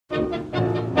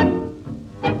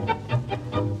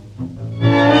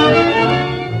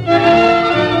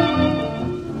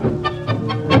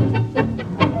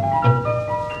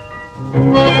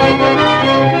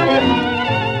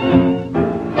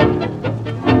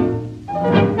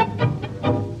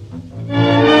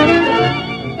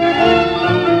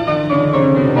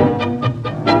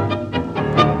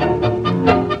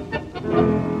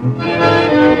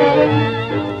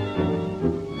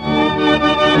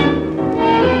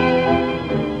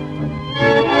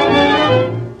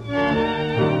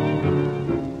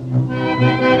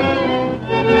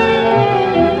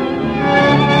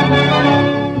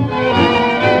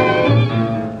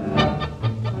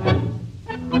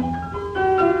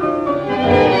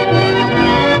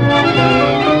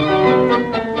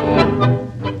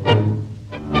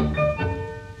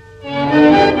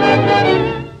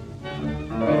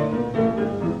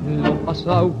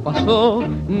Pasó,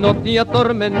 no te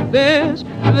atormentes,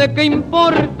 ¿de qué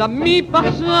importa mi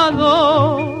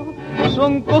pasado?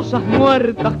 Son cosas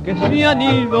muertas que se han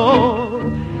ido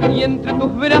y entre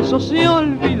tus brazos se ha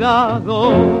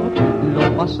olvidado.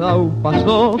 Lo pasado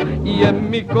pasó y en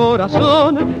mi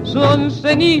corazón son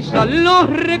cenizas los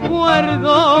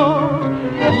recuerdos.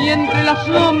 Y entre la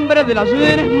sombra del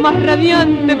ayer más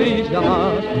radiante brilla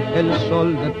más el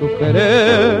sol de tu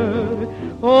querer.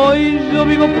 Hoy yo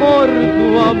vivo por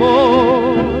tu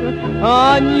amor,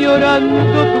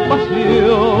 añorando tu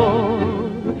pasión.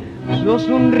 Sos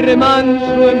un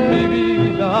remanso en mi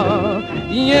vida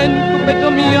y en tu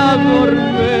pecho me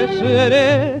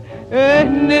adormeceré. Es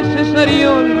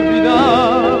necesario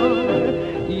olvidar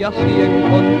y así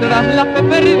encontrarás la fe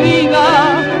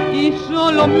perdida y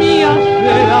solo mía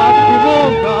será tu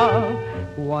boca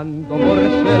cuando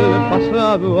borres el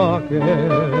pasado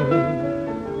aquel.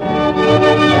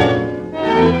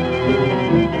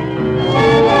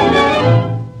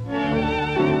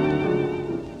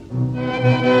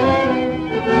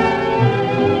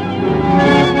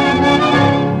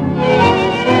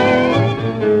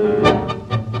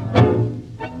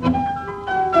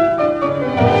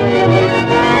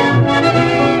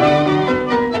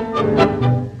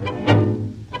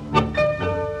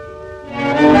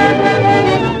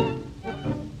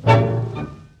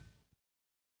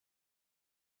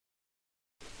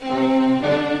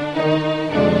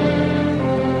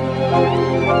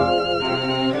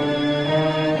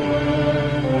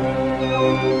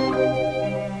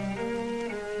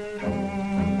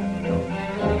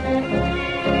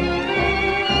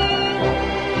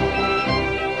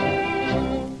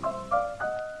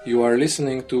 You are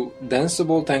listening to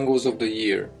Danceable Tangos of the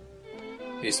Year,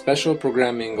 a special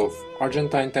programming of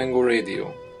Argentine Tango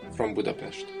Radio from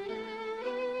Budapest.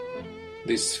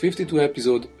 This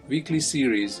 52-episode weekly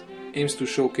series aims to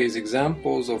showcase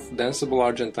examples of danceable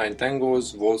Argentine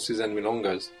tangos, waltzes and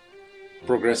milongas,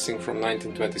 progressing from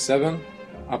 1927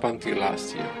 up until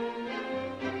last year.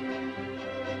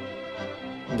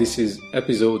 This is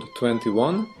episode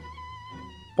 21,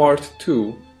 part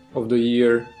 2 of the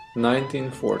year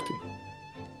 1940.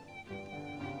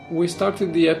 We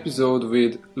started the episode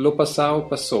with Lo Pasao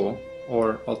Pasó,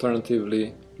 or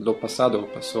alternatively Lo Pasado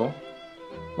Pasó,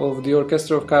 of the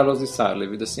orchestra of Carlos Di Sarli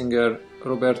with the singer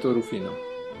Roberto Rufino.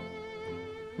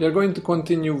 We are going to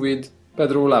continue with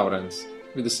Pedro Lawrence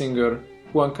with the singer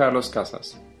Juan Carlos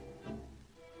Casas.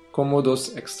 Como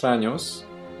dos extraños,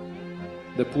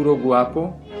 De puro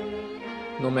guapo,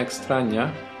 No me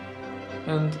extraña,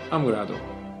 and Amurado.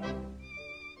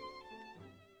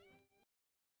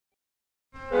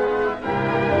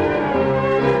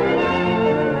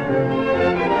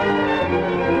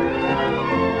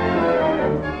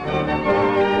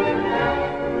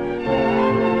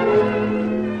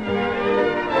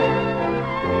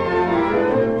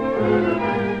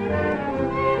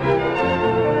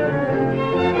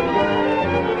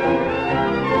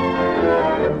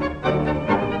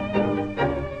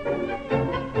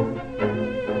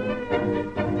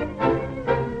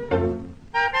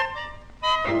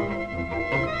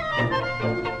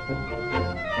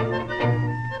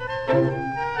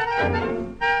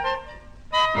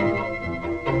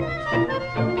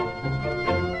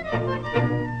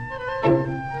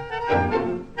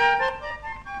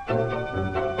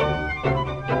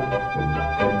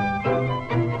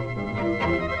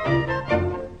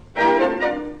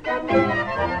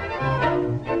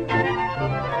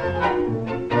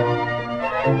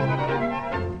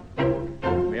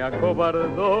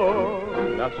 Acobardó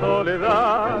la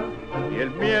soledad y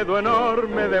el miedo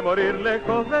enorme de morir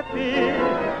lejos de ti.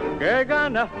 Qué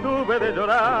ganas tuve de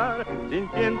llorar,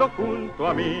 sintiendo junto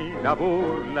a mí la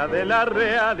burla de la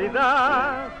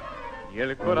realidad. Y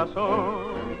el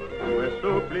corazón me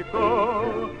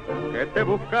suplicó que te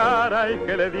buscara y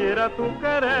que le diera tu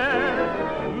querer.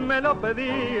 Me lo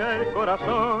pedía el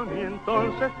corazón y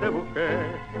entonces te busqué,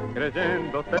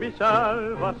 creyéndote mi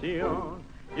salvación.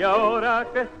 Y ahora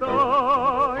que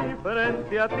estoy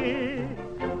frente a ti,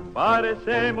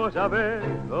 parecemos ya ver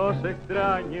dos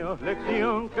extraños,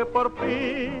 lección que por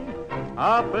fin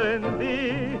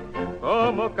aprendí.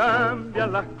 Cómo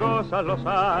cambian las cosas los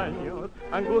años,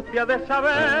 angustia de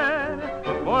saber,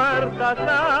 muerta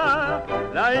ya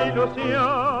la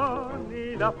ilusión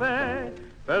y la fe.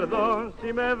 Perdón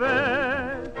si me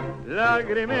ves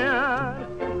lagrimear,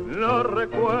 los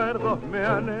recuerdos me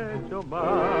han hecho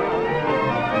mal.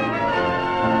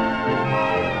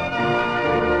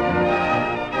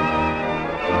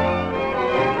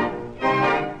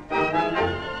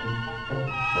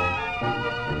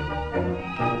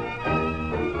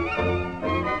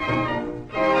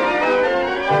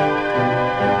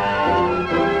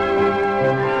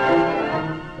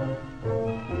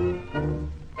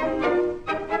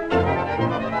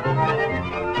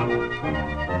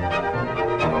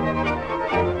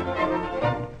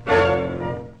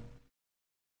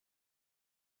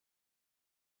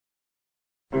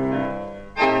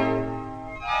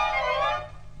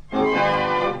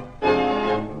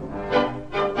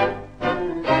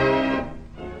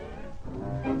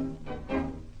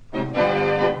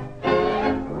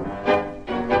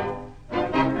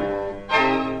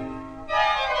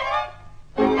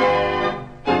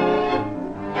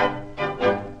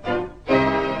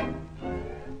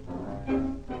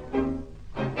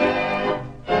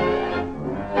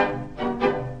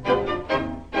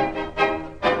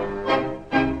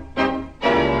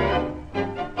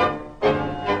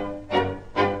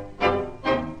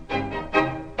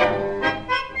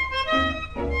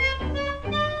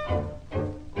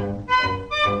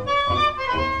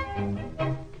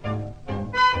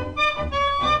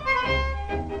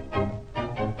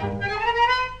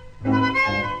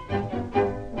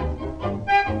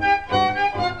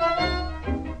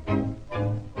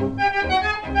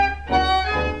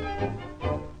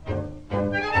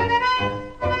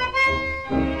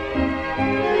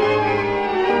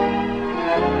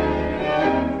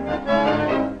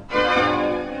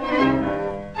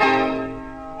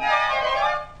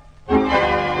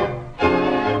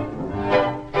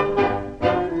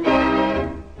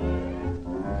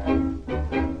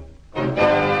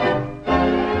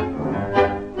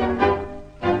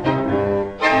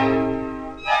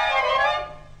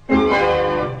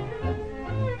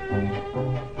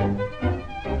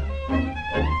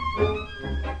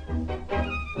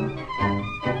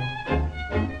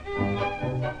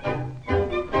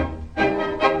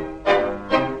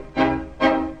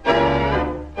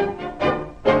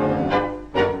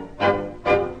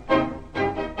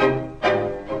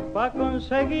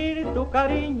 Conseguir tu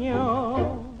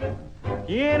cariño,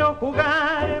 quiero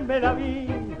jugarme la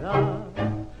vida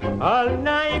al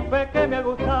naipe que me ha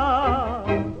gustado.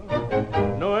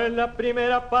 No es la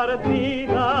primera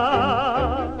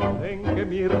partida en que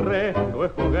mi resto he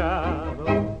jugado,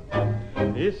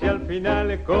 y si al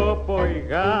final copo y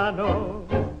gano,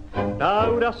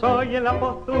 Taura soy en la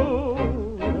postura.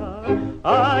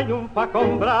 Hay un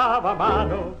facón brava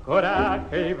mano,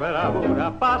 coraje y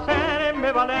bravura pa'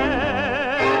 hacerme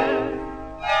valer.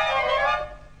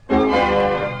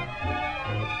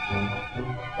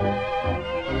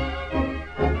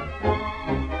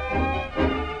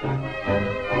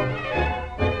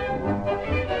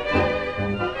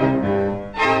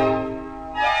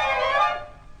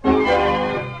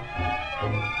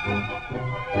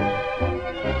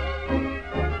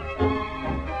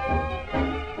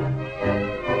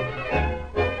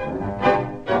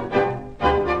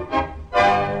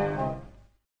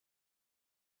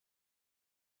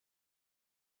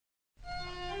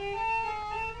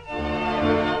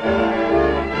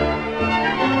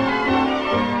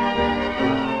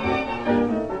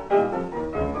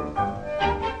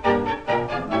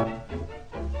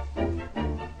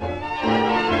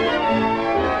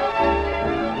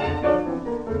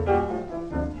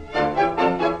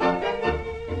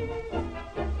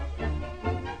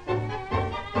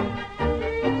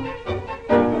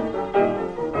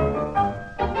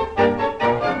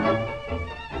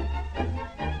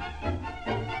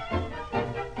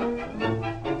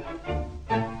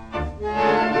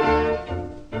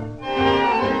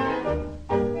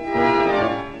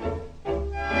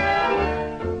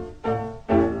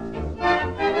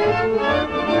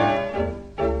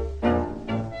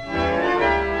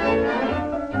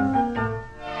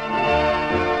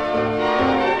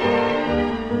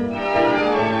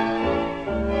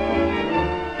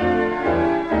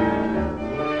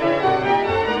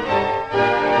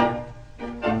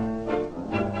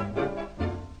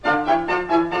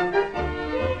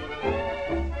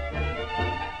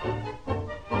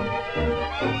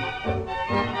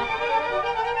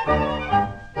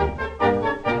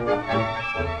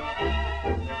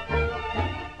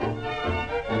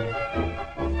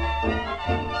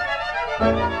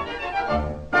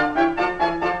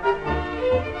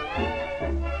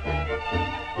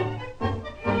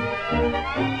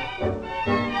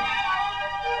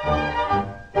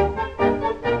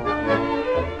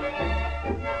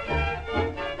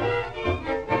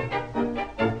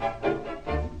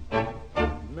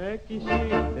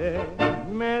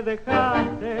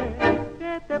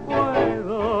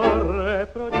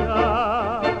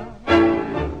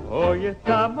 hoy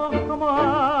estamos como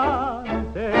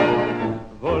antes,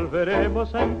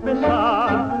 volveremos a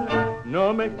empezar.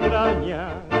 No me extraña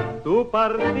tu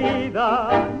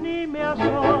partida, ni me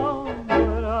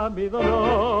asombra mi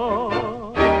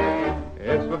dolor.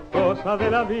 Eso es cosa de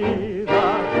la vida,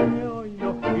 que hoy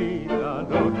nos quita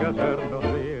lo que ayer nos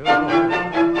dio.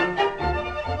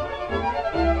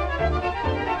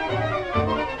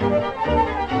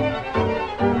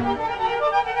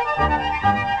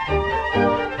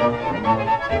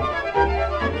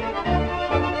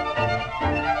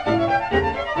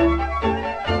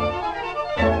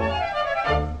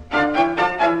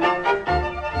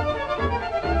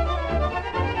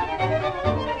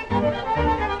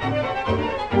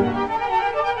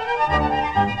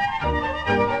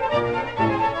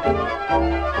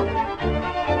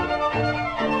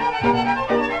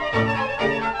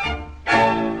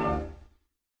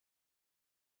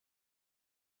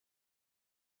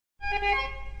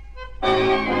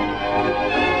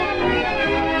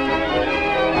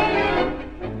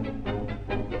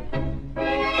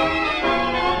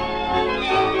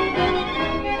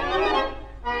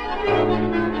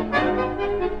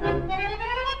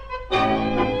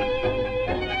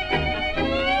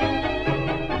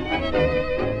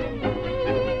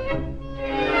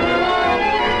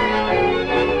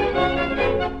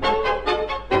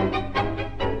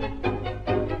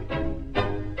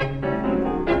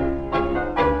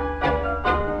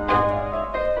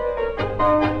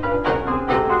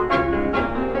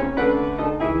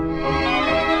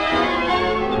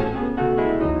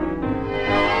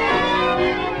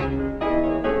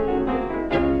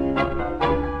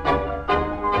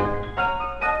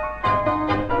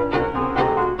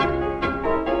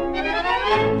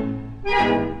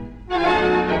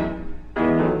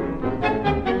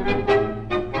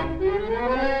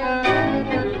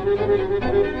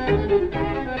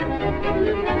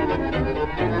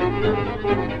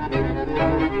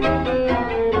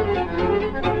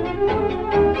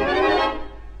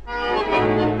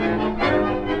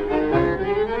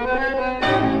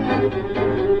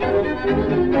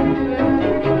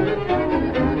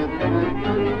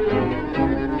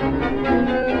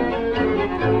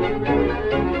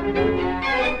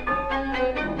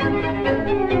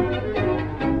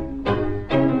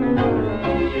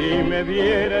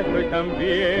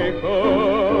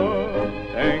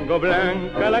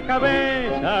 Blanca la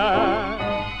cabeza,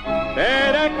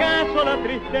 ¿será acaso la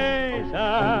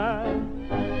tristeza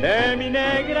de mi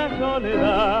negra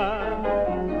soledad?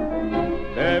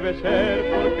 Debe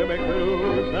ser porque me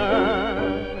cruzan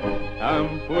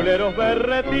ampuleros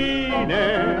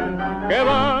berretines, que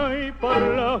voy por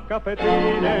los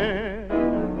cafetines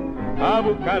a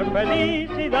buscar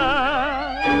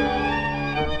felicidad.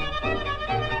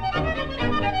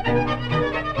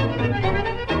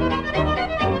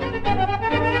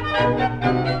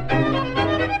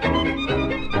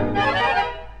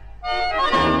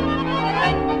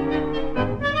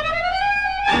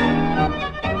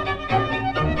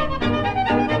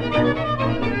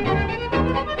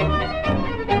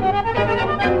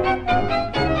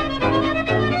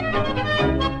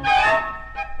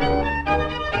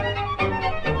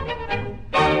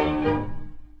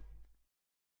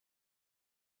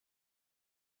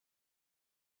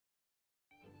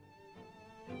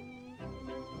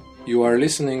 You are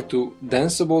listening to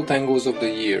Danceable Tangos of the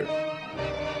Year,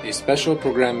 a special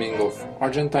programming of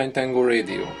Argentine Tango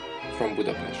Radio from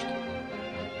Budapest.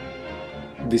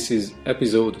 This is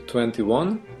episode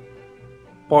 21,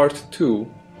 part 2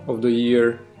 of the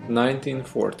year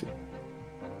 1940.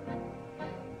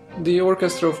 The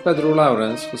orchestra of Pedro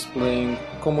Lawrence was playing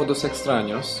Como dos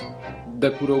extraños,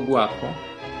 De puro guapo,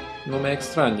 No me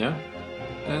extraña,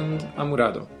 and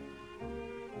Amurado.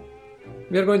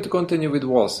 We are going to continue with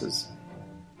waltzes.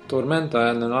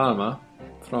 Tormenta en el alma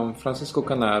from Francisco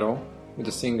Canaro with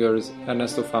the singers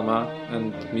Ernesto Fama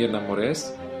and Mirna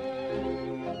Mores.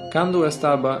 Cando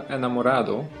estaba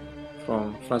enamorado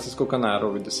from Francisco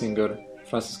Canaro with the singer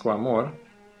Francisco Amor.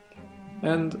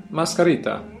 And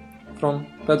Mascarita from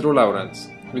Pedro Lawrence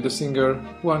with the singer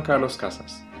Juan Carlos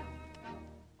Casas.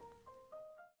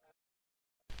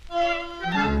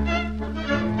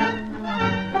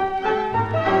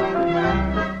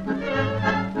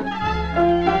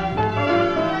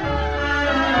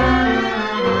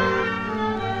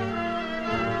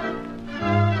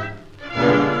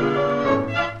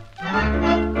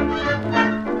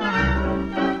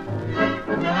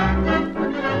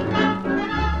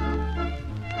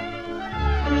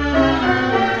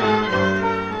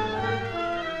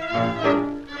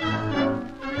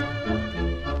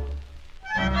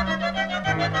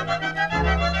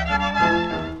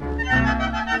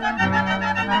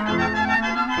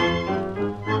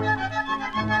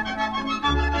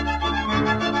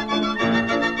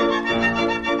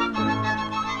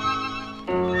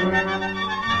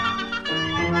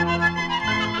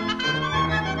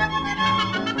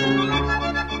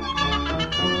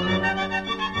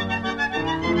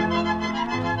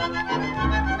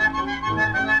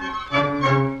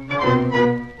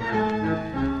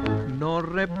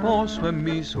 hermoso en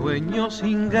mis sueños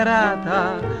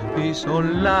ingrata, y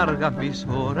son largas mis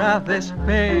horas de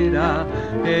espera.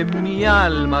 En mi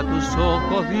alma tus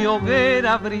ojos de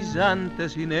hoguera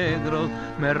brillantes y negros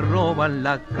me roban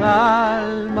la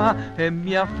calma. En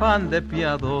mi afán de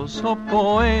piadoso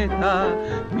poeta,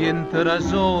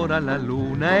 mientras llora la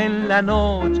luna en la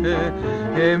noche,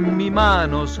 en mi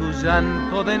mano su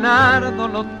llanto de nardo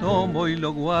lo tomo y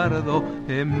lo guardo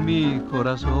en mi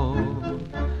corazón.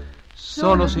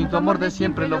 Solo sin tu amor de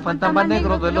siempre los fantasmas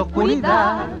negros de la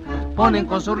oscuridad ponen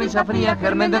con su risa fría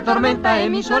germen de tormenta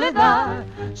en mi soledad.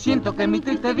 Siento que en mi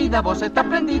triste vida vos estás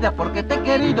prendida porque te he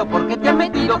querido, porque te has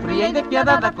metido fría y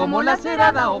despiadada como la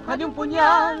cerada hoja de un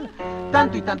puñal.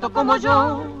 Tanto y tanto como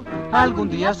yo algún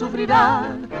día sufrirás,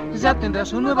 ya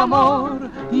tendrás un nuevo amor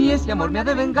y ese amor me ha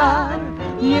de vengar.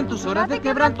 Y en tus horas de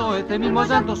quebranto este mismo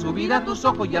llanto subirá a tus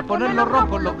ojos y al ponerlo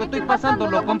rojo lo que estoy pasando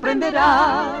lo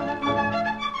comprenderás.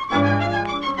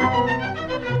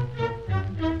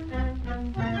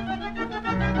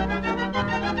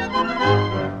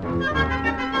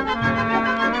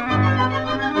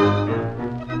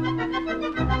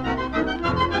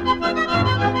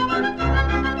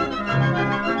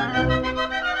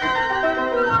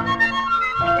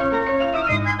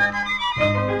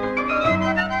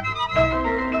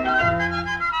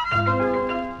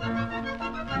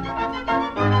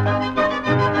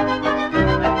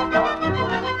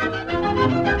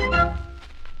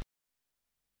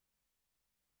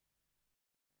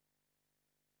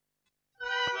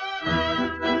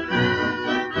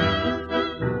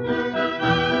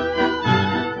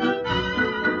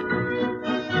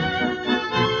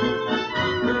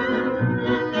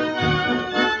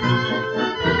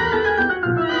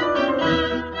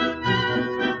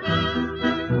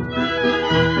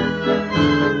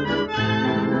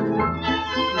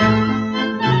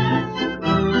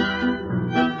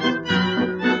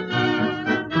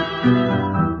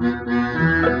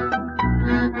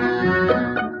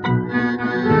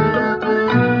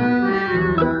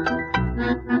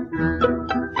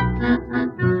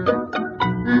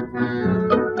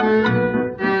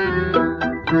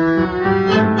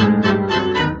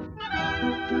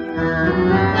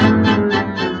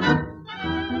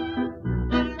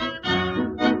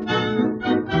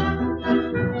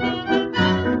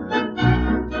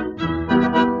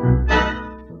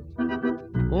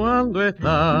 Cuando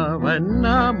estaba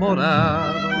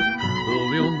enamorado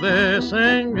tuve un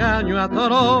desengaño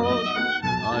atroz.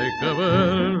 Hay que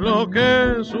ver lo que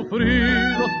he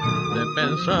sufrido, de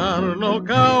pensarlo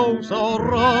causa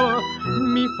horror.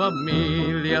 Mi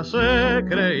familia se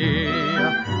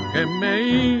creía que me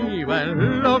iba a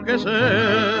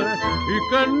enloquecer y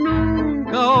que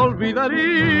nunca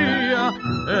olvidaría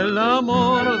el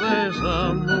amor de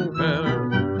esa mujer.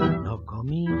 No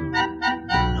comía,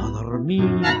 no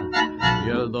dormía y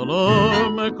el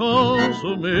dolor me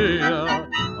consumía.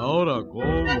 Ahora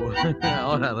como,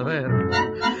 ahora duermo,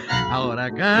 ahora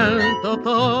canto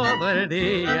todo el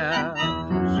día.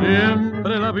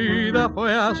 Siempre la vida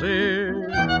fue así.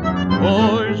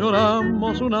 Hoy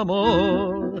lloramos un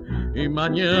amor y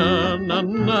mañana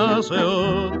nace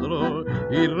otro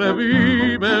y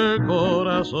revive el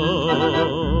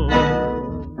corazón.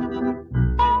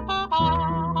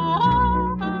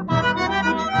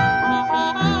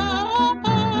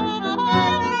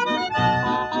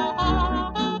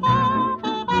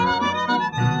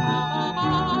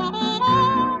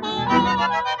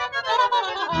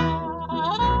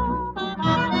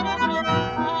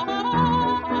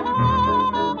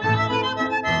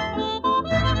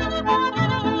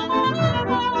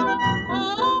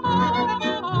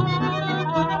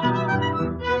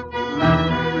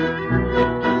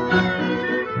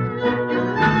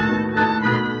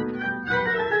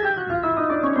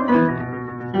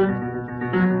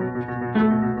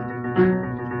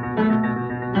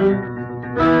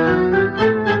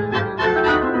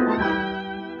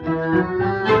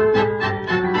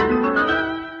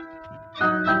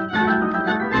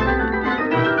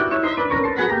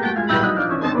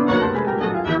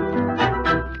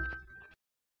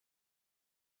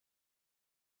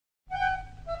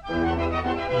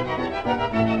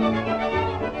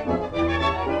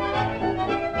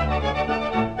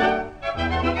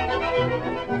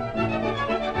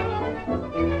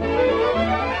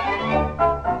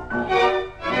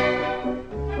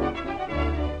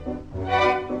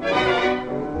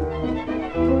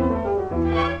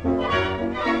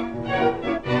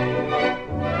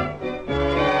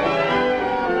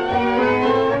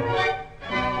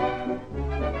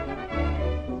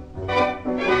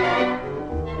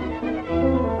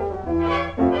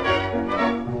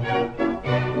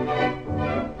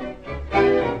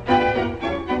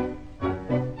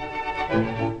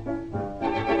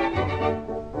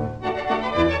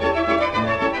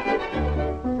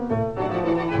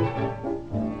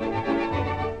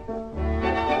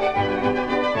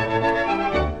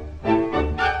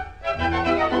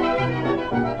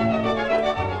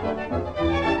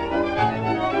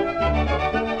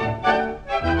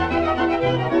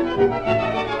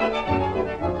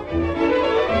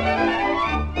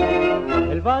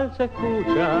 vals se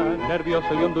escucha,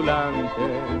 nervioso y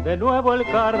ondulante, de nuevo el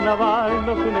carnaval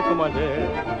nos une como ayer.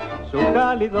 Su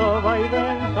cálido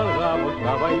vaivén salgamos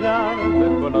a bailar,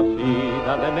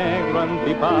 desconocida de negro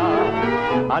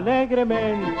antipaz.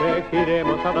 Alegremente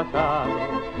giremos abrazados,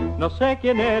 no sé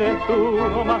quién eres tú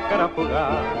o máscara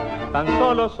fugaz. Tan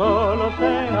solos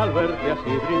sé al verte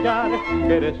así brillar,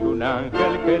 que eres un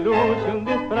ángel que luce un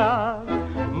disfraz.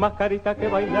 Mascarita que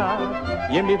bailar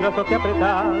y en mis brazos te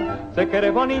apretás, sé que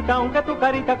eres bonita aunque tu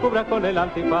carita cubra con el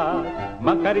antifaz.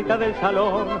 Mascarita del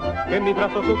salón, que en mis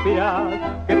brazos suspirás,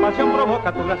 que pasión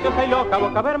provoca tu graciosa y loca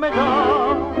boca verme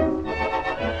yo.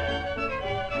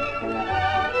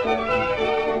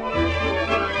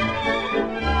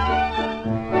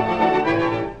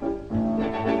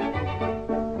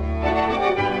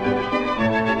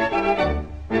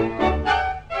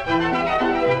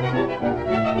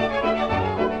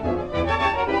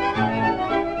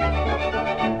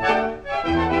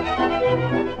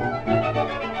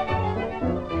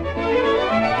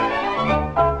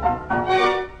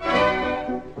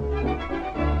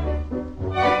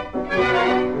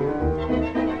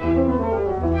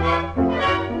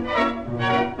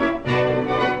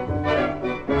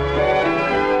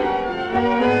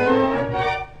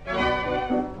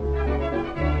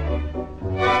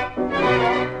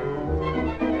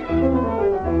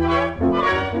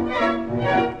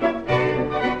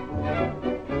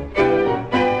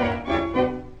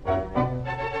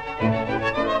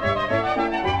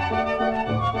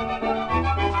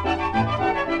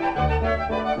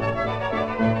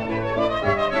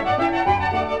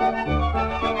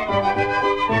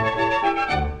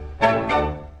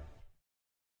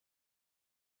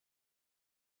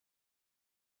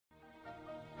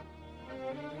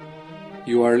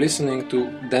 You are listening to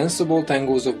Danceable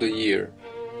Tangos of the Year,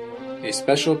 a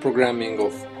special programming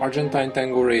of Argentine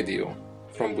Tango Radio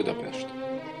from Budapest.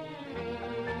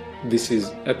 This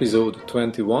is episode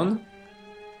 21,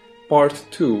 part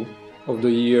 2 of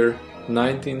the year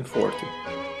 1940.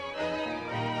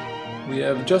 We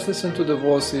have just listened to the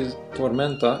voices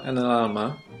Tormenta en el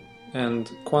Alma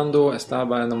and Cuando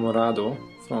Estaba Enamorado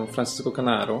from Francisco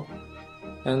Canaro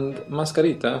and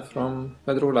Mascarita from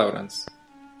Pedro Lawrence.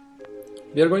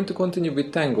 We are going to continue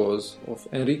with tangos of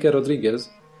Enrique Rodriguez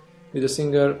with the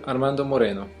singer Armando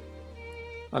Moreno,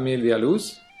 Amelia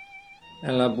Luz,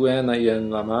 En la Buena y en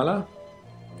la Mala,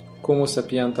 Como se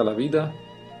pianta la vida,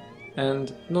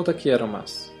 and No te quiero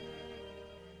más.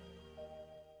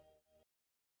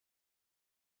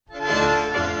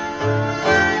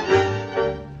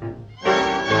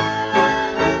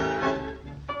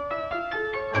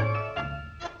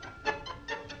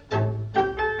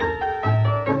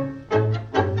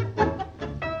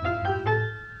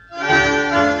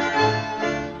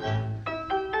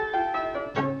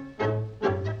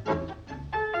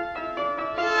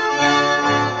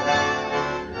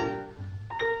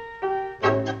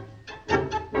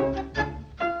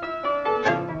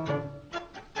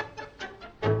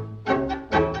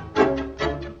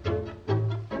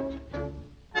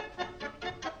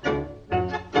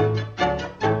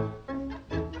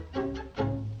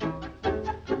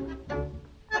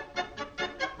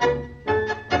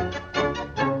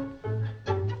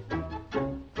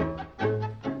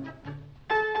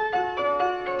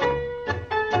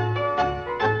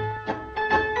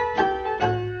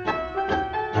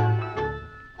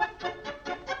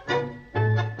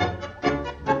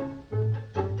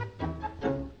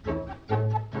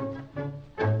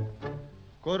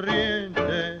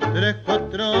 Corriente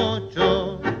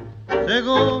 348,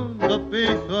 segundo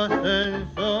piso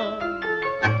ascensor.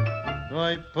 No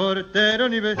hay portero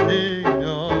ni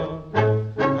vecino,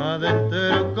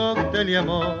 adentro cóctel y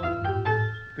amor.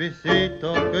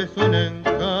 Pisito que es un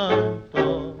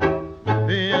encanto,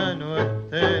 piano,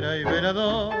 estera y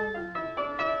velador.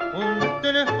 Un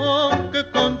teléfono que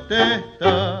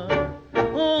contesta,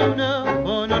 una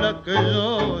fonola que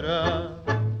llora.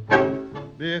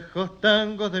 Viejos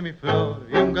tangos de mi flor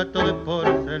y un gato de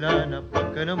porcelana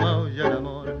pa' que no maulla el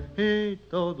amor. Y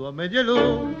todo a media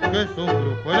luz, que es un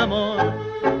brujo el amor.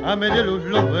 A media luz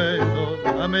los besos,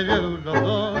 a media luz los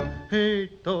dos. Y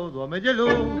todo a media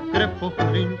luz,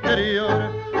 crepúsculo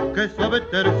interior, que suave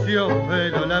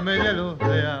terciopelo la media luz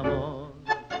de amor.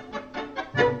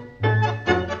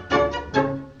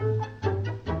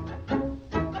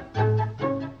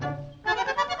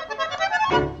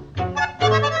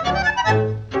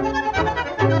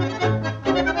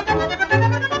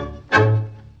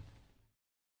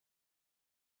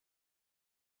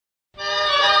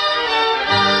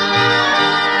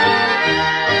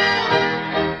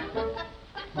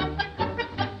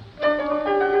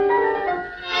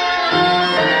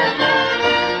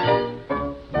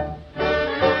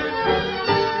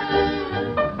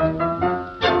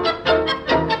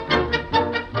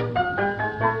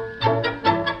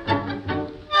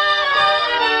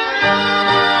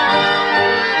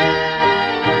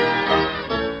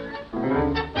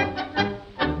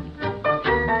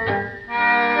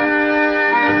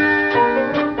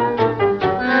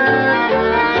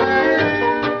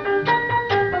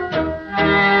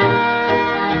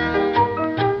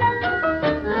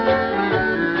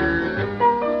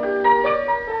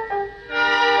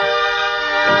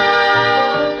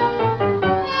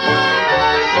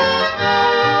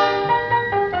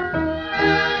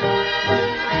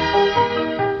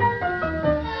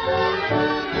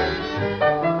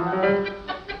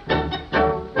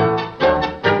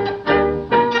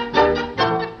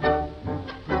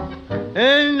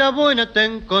 buena te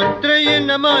encontré y en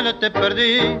la mala te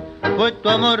perdí. Fue tu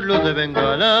amor luz de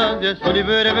bengala, de azul y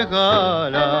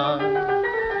bengala.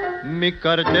 Mi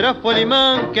cartera fue el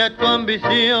imán que a tu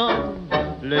ambición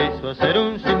le hizo hacer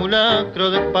un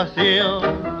simulacro de pasión.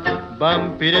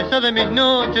 Vampiresa de mis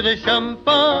noches de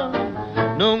champán,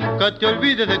 nunca te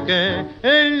olvides de que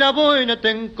en la buena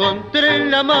te encontré, en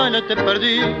la mala te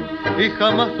perdí, y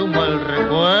jamás un mal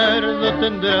recuerdo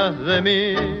tendrás de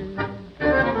mí.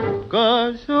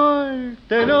 Cayó el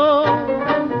telón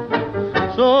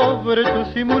sobre tu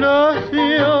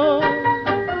simulación,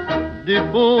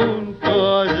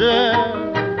 difunto ayer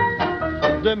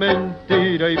de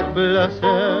mentira y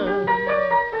placer.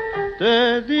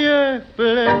 Te di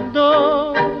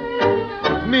esplendor,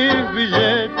 mis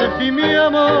billetes y mi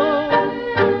amor.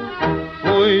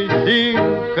 Fui sin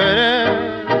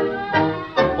querer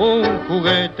un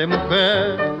juguete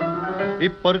mujer, y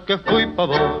porque fui pa'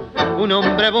 vos un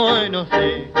hombre bueno,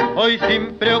 sí. Hoy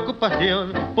sin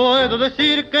preocupación puedo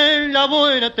decir que en la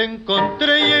buena te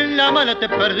encontré y en la mala te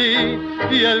perdí,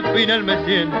 y al final me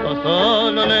siento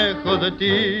solo lejos de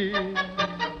ti.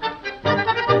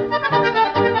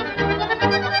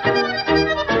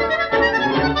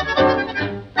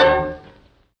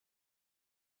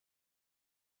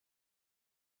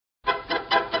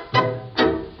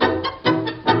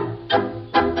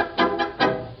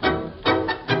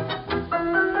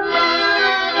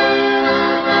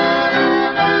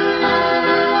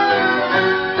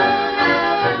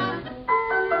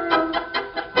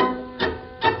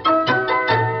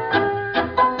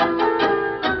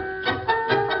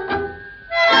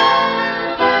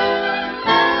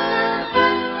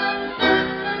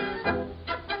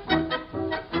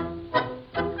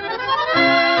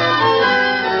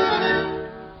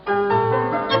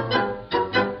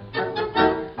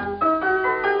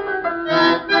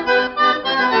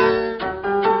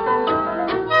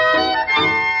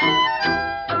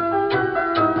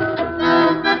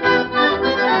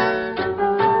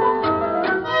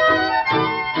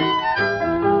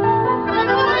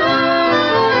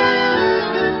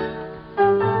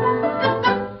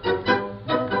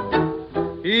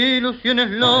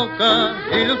 Ilusiones locas,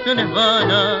 ilusiones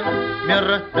vanas, me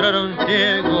arrastraron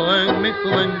ciego en mi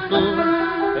juventud,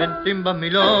 en timbas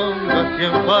milongas y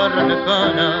en farras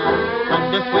lejanas,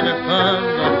 donde fui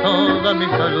dejando toda mi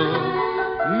salud.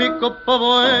 Mi copa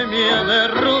bohemia de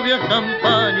rubia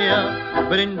champaña,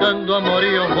 brindando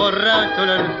amoríos borracho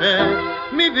la alcé.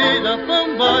 Mi vida fue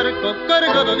un barco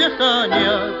cargado de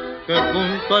hazañas, que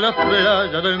junto a la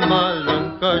playa del mal lo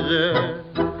encallé.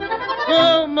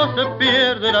 Cómo se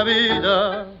pierde la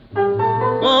vida,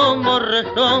 cómo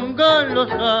rezongan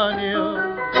los años,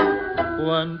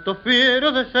 cuántos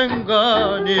fieros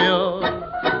desengaños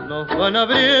nos van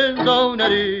abriendo una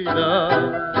herida.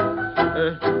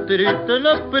 Es triste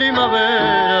la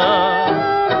primavera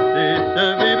si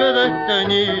se vive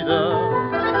desteñida.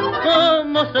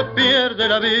 Cómo se pierde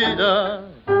la vida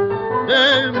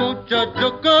del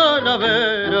muchacho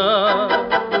calavera.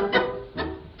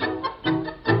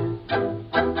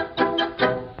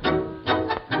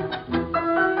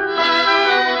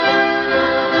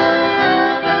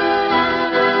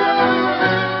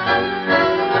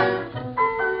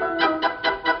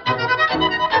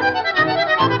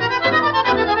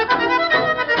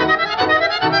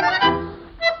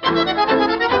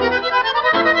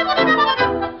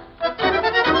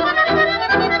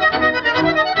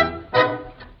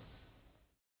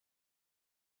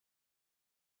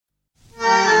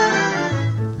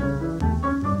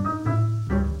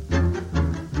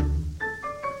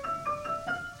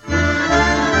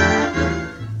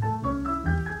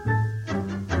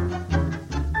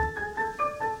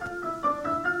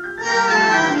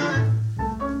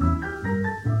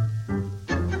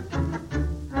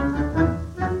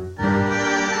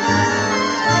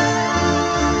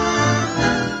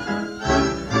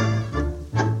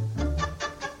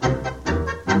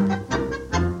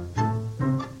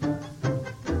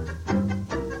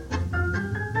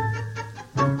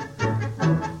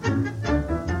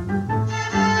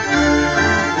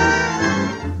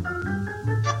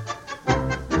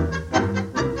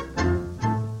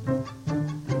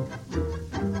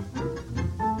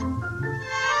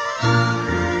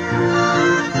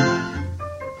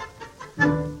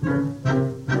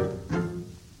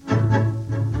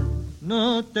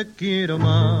 Te quiero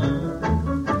más,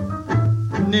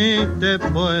 ni te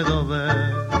puedo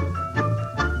ver.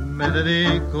 Me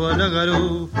dedico a la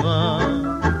garufa,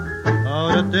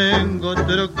 ahora tengo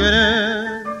otro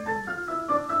querer.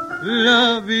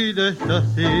 La vida es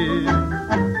así,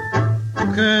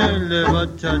 que le va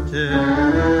a chacher.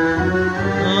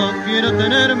 No quiero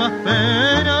tener más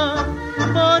pena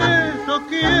por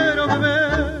quiero beber.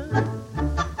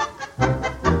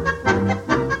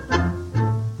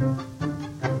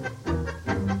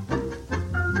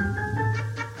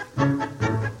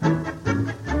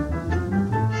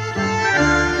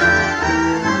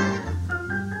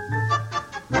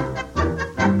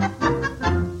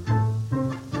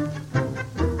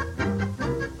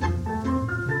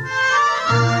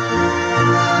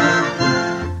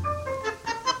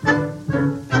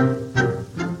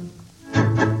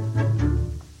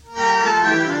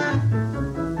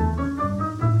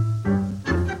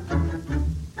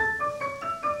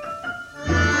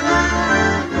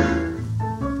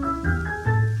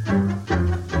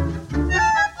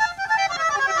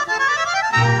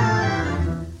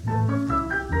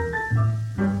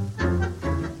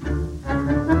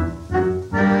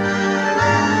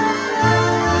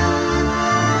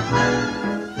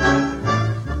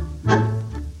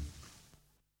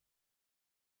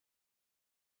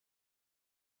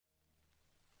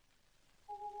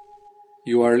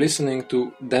 You are listening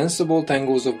to Danceable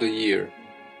Tangos of the Year,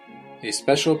 a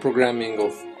special programming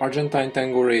of Argentine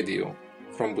Tango Radio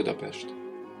from Budapest.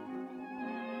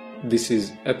 This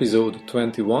is episode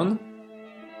 21,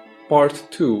 part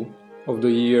 2 of the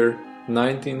year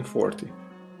 1940.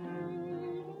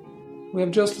 We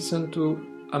have just listened to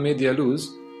A Media Luz,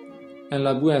 En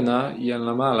la Buena y en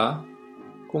la Mala,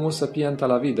 Como se pianta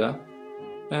la vida,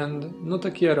 and No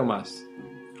te quiero más,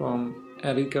 from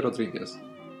Enrique Rodriguez.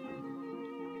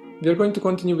 We are going to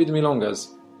continue with milongas.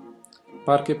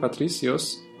 Parque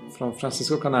Patricios, from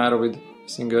Francisco Canaro with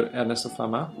singer Ernesto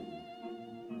Fama.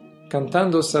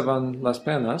 Cantando se van las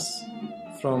penas,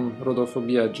 from Rodolfo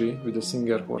Biaggi with the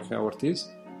singer Jorge Ortiz.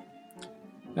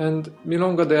 And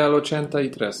Milonga de al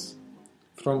 83,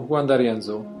 from Juan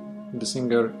D'Arienzo with the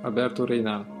singer Alberto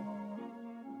Reynal.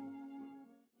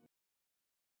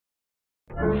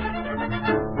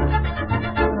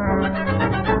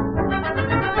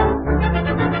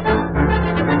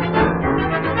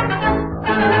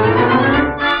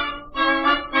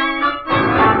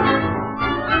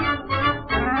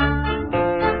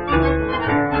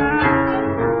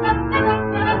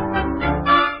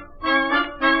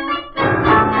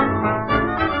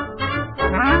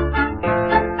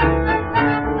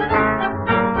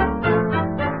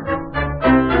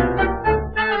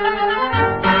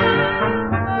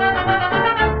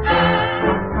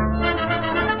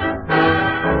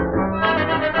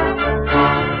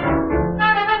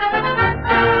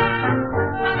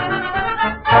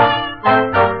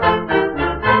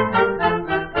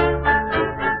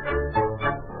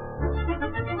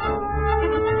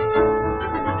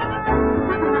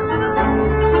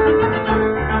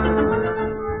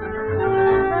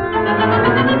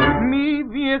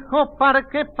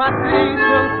 Parque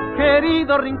Patricio,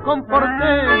 querido rincón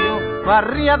porteño,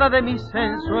 barriada de mis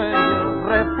ensueños,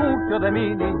 refugio de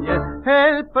mi niñez.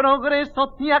 El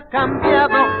progreso te ha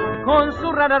cambiado con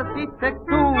su rara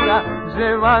arquitectura,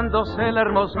 llevándose la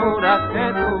hermosura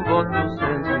que tuvo tu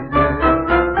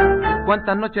sencillez.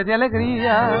 Cuántas noches de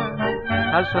alegría,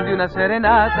 al son de una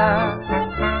serenata,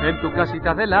 en tu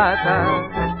casita de lata,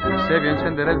 se vio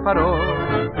encender el farol,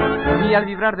 y al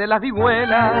vibrar de las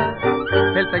vihuelas,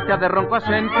 el taita de ronco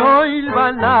acento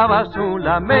hilvanaba su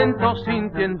lamento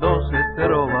sintiéndose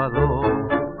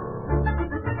trovador.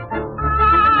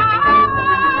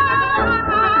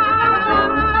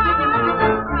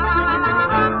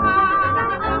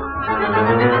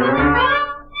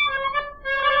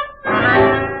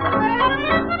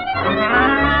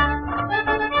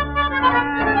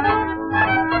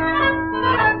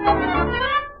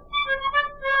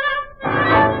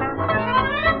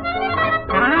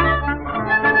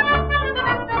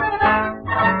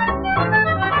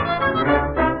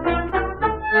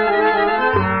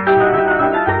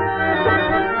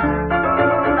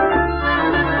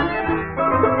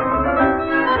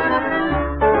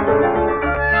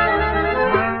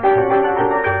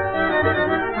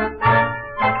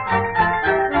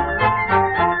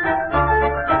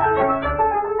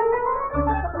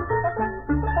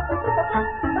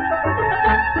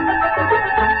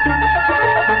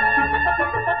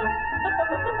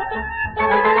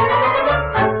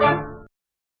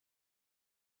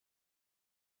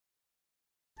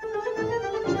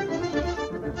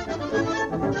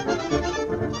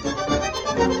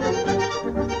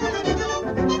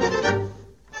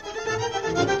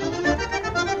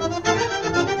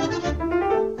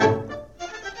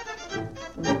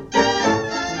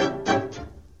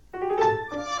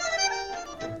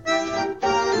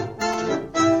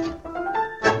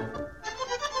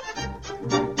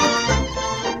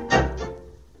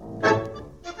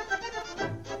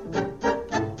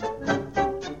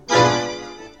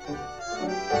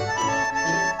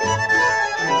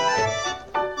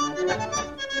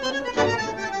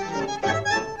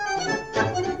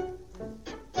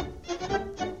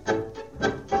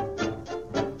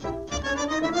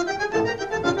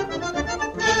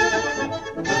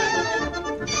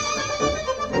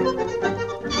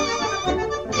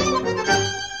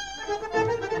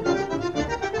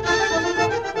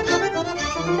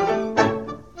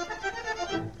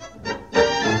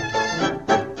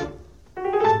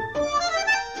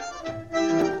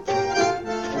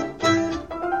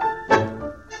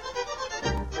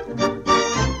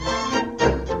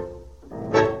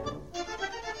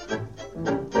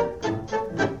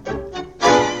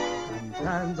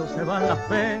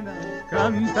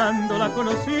 cantando la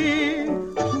conocí,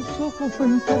 sus ojos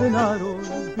me encadenaron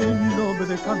y no me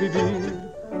dejan vivir,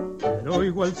 pero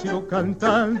igual sigo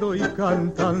cantando y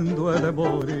cantando he de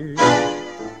morir.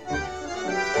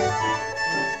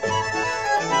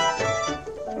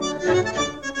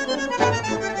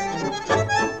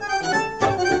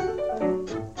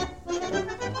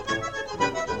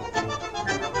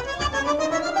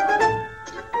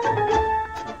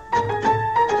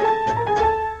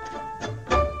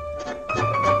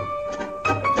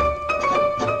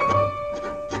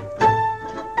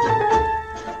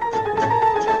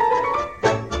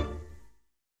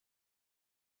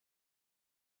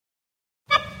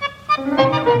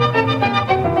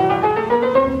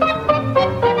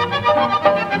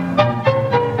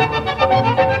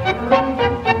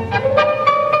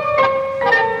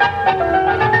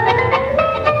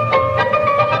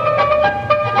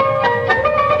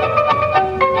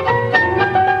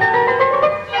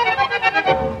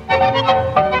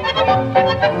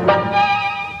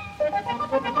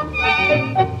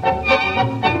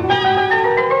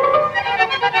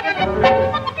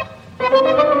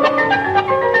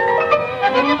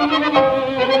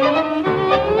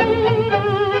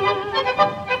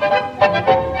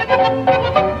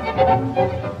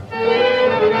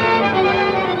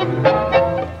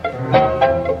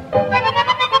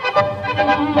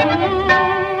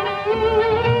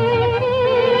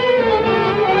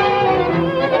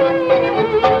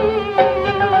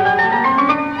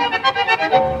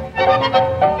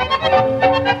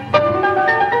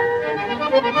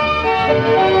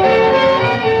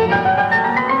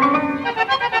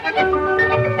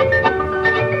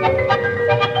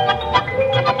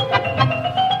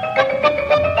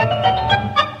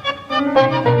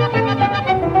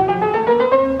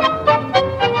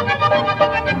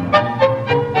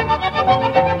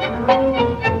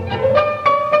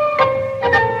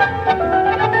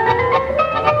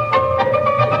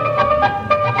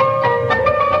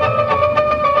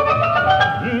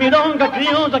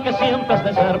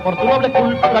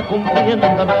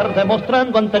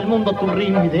 Demostrando ante el mundo tu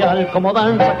ritmo ideal como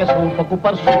danza que supo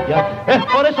ocupar su sitio. Es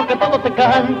por eso que todos te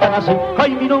cantan así.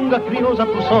 Ay, milonga criolla,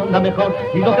 tu son la mejor,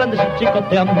 y los grandes y chicos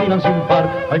te admiran sin par.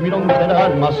 Ay, milonga del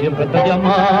alma siempre te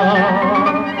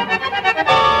llama.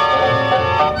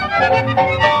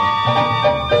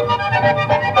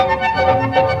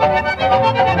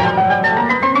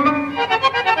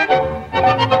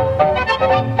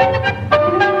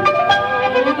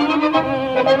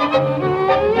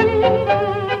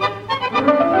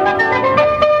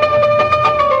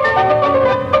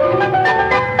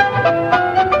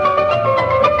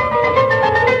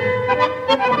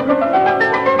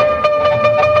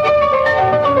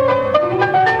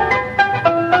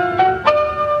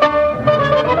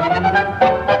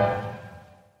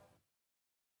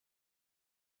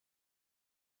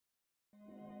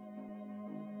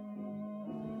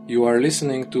 You are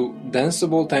listening to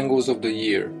Danceable Tangos of the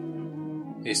Year,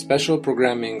 a special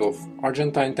programming of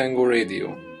Argentine Tango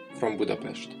Radio from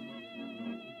Budapest.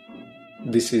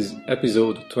 This is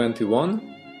episode 21,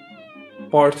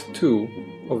 part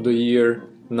 2 of the year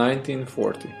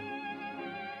 1940.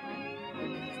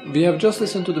 We have just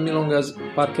listened to the milongas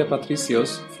Parque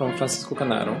Patricios from Francisco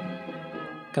Canaro,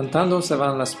 Cantando se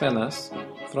van las penas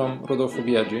from Rodolfo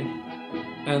Biaggi,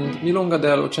 and Milonga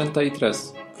del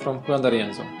 83 from Juan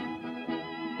D'Arienzo.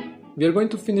 We are going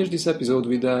to finish this episode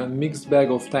with a mixed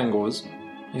bag of tangos,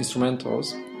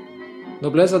 instrumentals,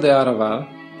 Nobleza de Araval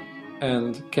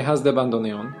and Quejas de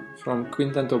Bandoneon from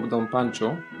Quinteto Don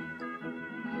Pancho,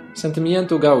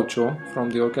 Sentimiento Gaucho from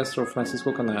the orchestra of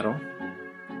Francisco Canaro,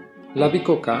 La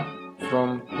Bicoca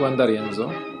from Juan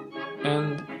D'Arienzo,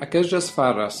 and Aquellas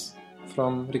Farras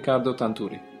from Ricardo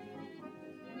Tanturi.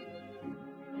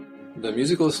 The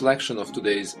musical selection of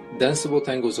today's Danceable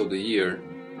Tangos of the Year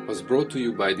was brought to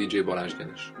you by DJ Balázs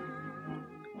Denis.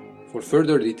 For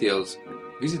further details,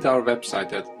 visit our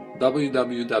website at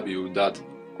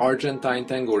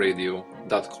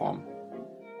www.argentinetangoradio.com.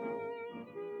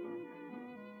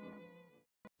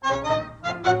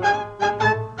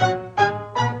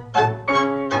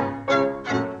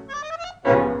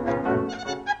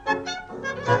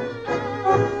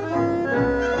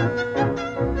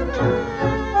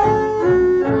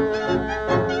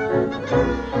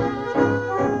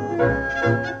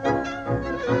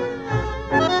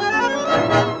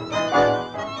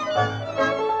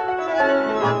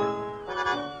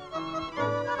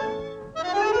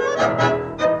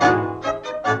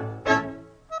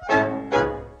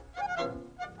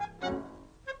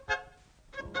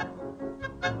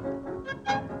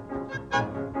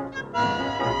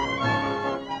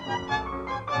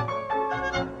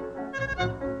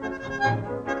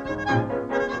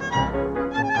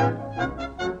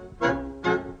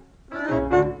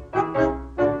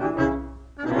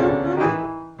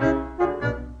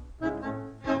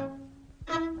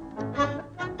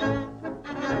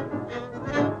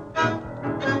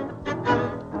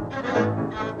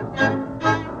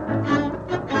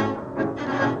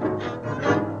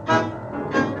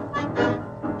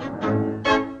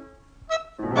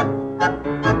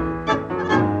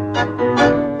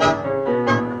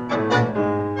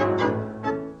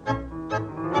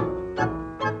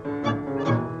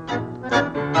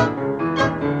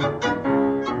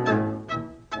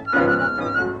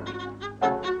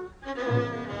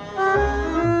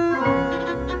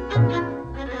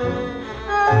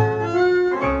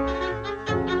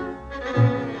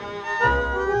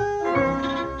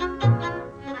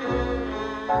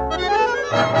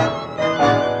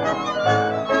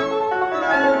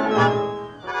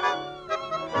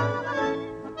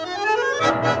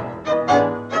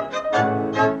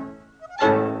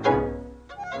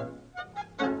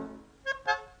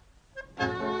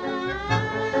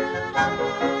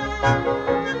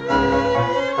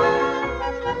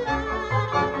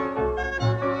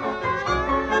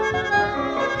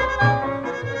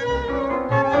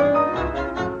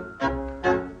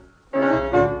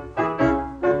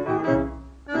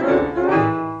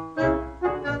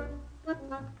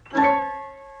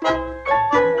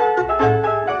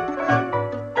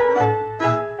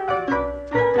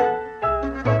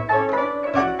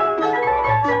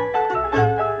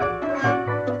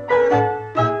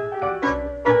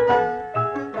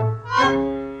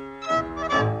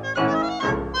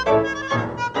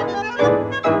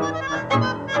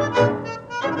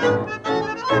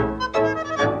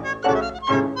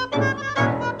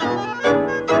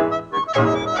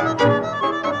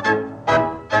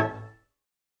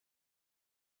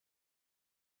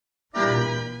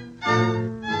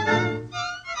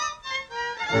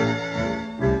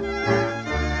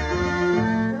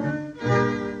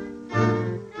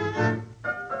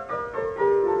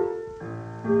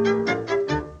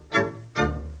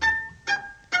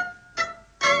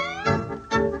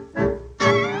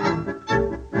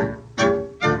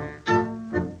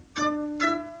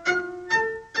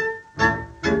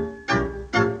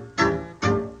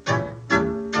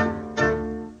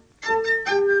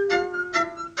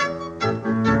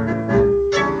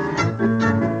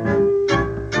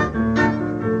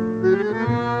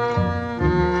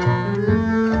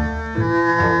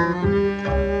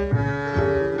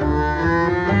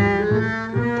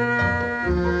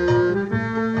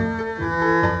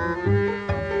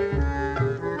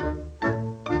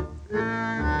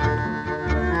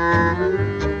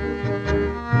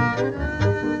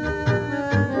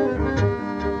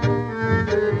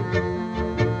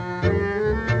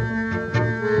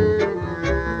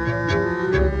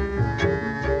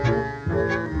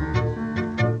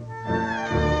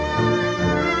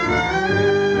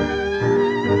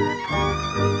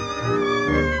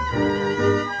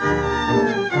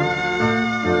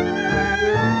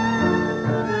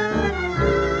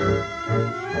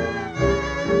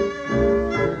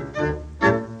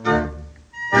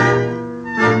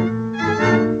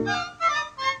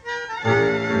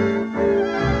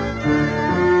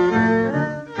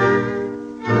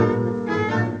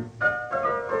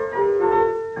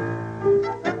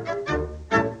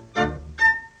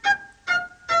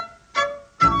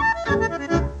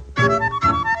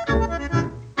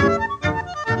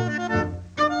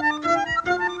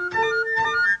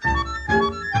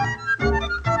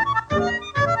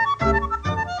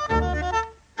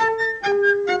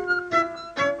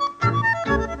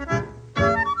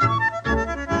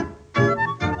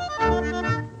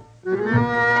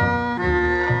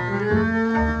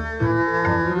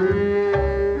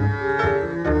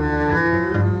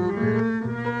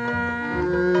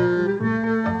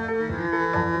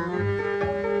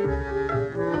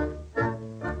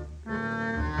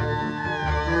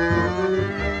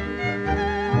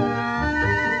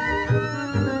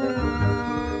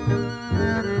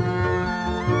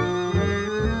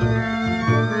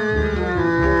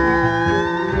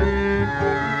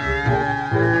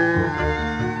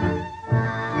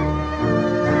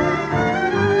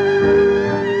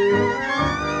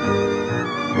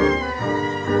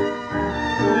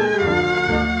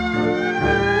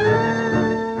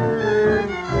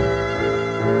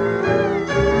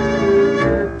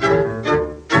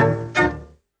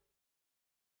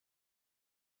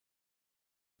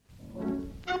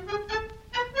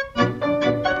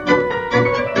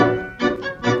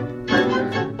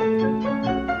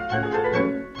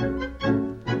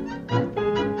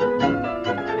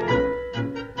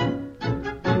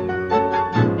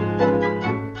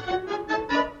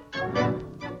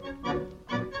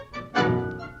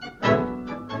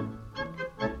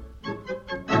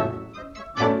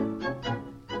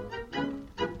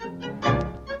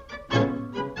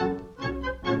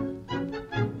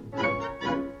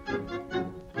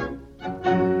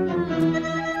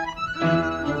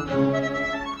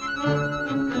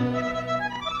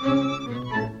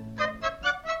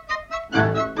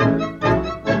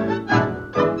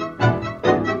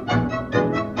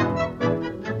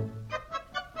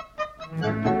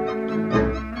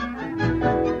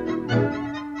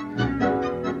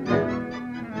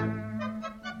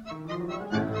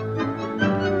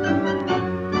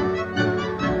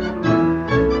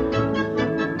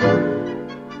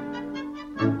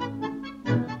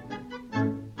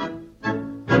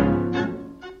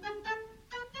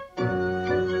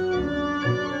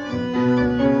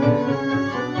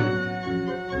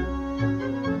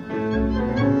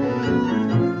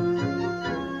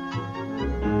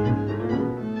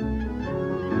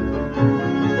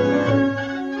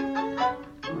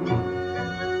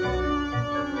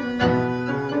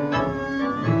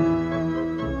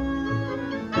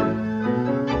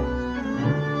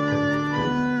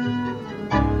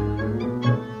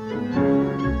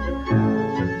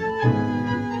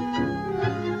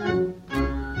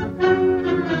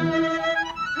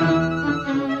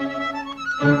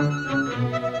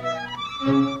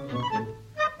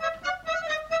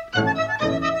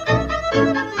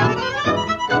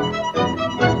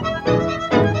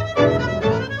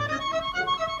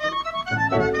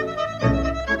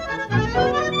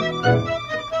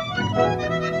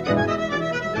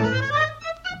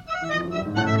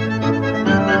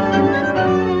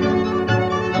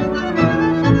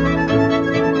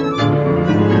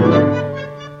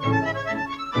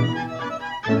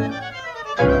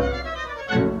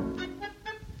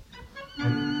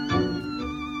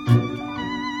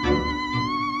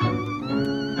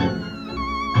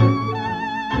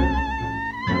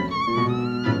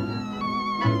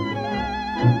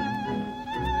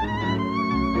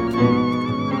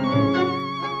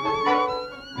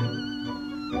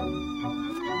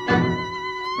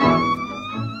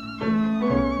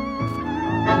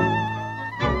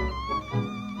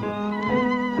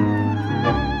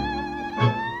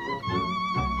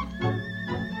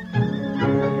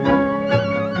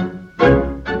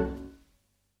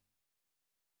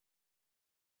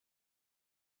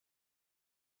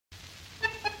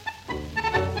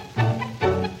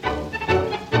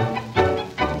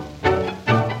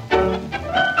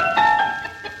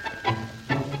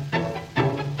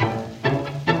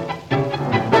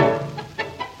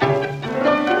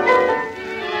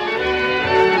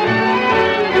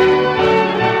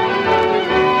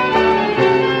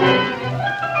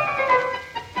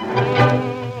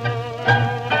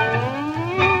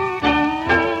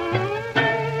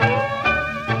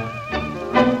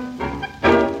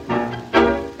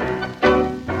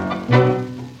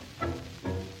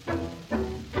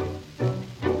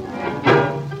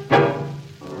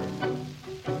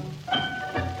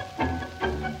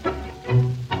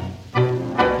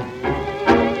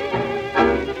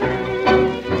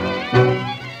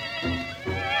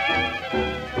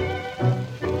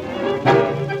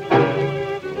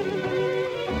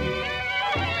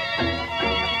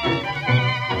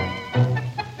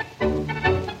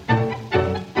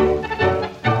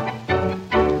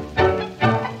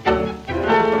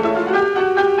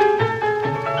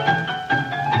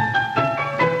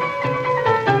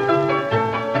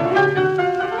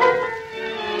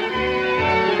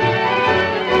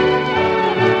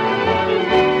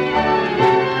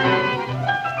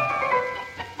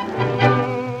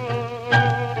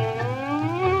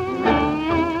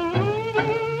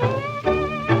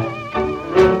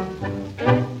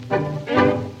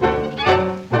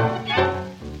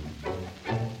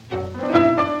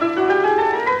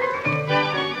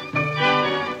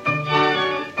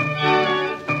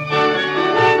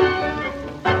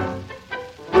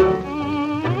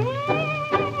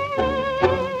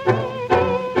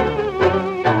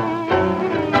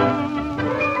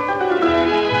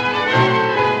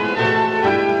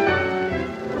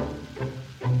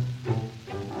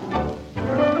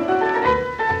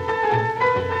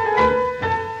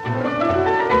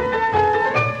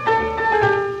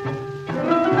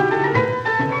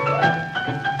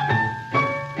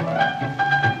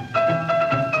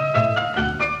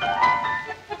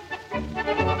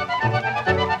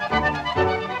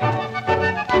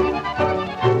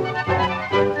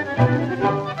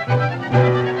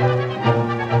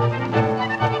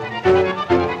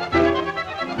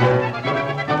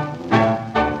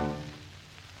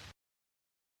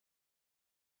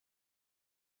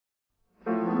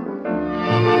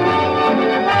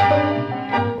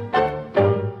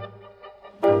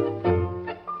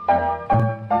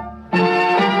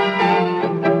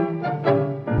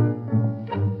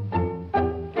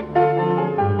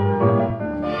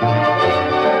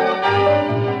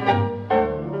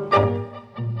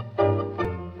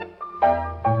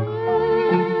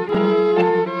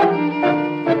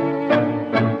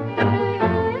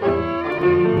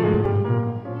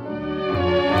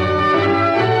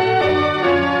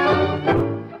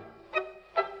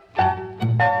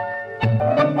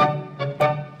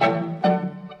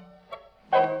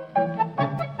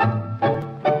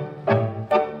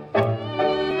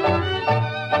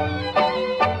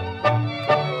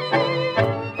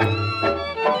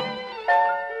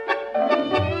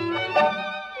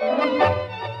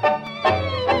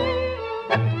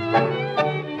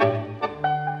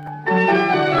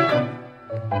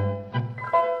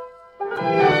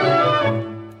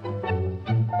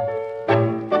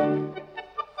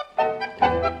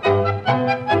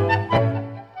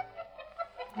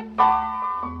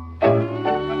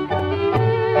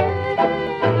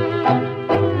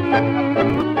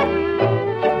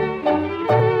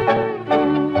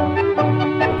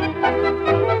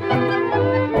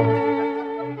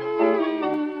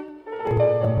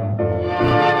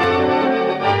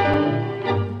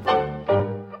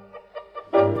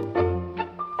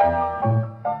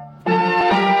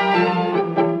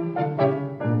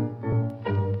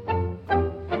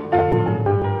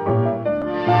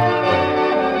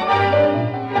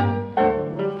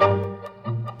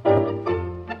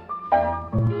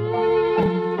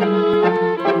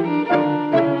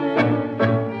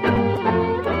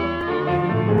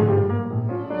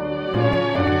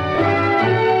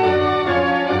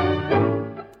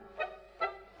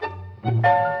 Thank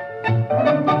you.